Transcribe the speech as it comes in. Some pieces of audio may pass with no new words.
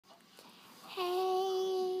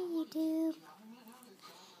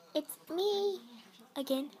It's me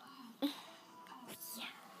again.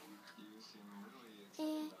 Yeah.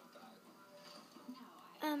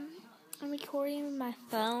 And I'm recording with my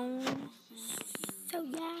phone. So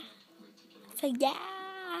yeah.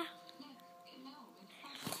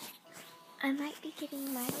 I might be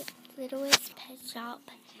getting my littlest pet shop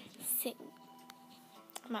soon.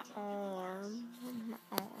 My arm.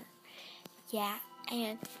 Yeah,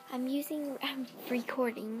 and I'm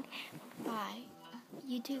recording by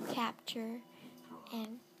YouTube Capture,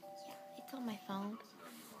 and yeah, it's on my phone.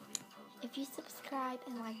 If you subscribe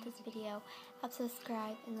and like this video, I'll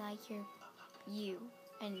subscribe and like you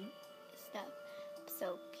and stuff.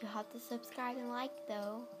 So you have to subscribe and like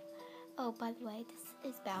though. Oh, by the way,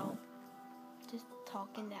 this is about just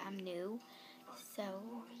talking that I'm new. So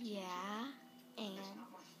yeah,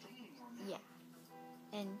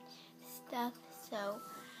 and stuff. So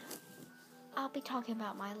I'll be talking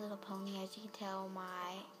about My Little Pony. As you can tell,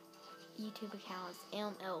 my YouTube account is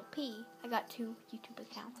MLP. I got 2 YouTube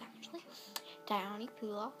accounts actually. Dione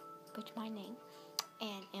Pula, which is my name,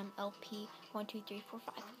 and MLP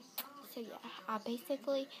 12345. So yeah, I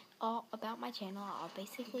basically all about my channel. I'll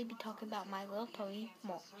basically be talking about My Little Pony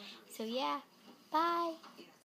more. So yeah, bye.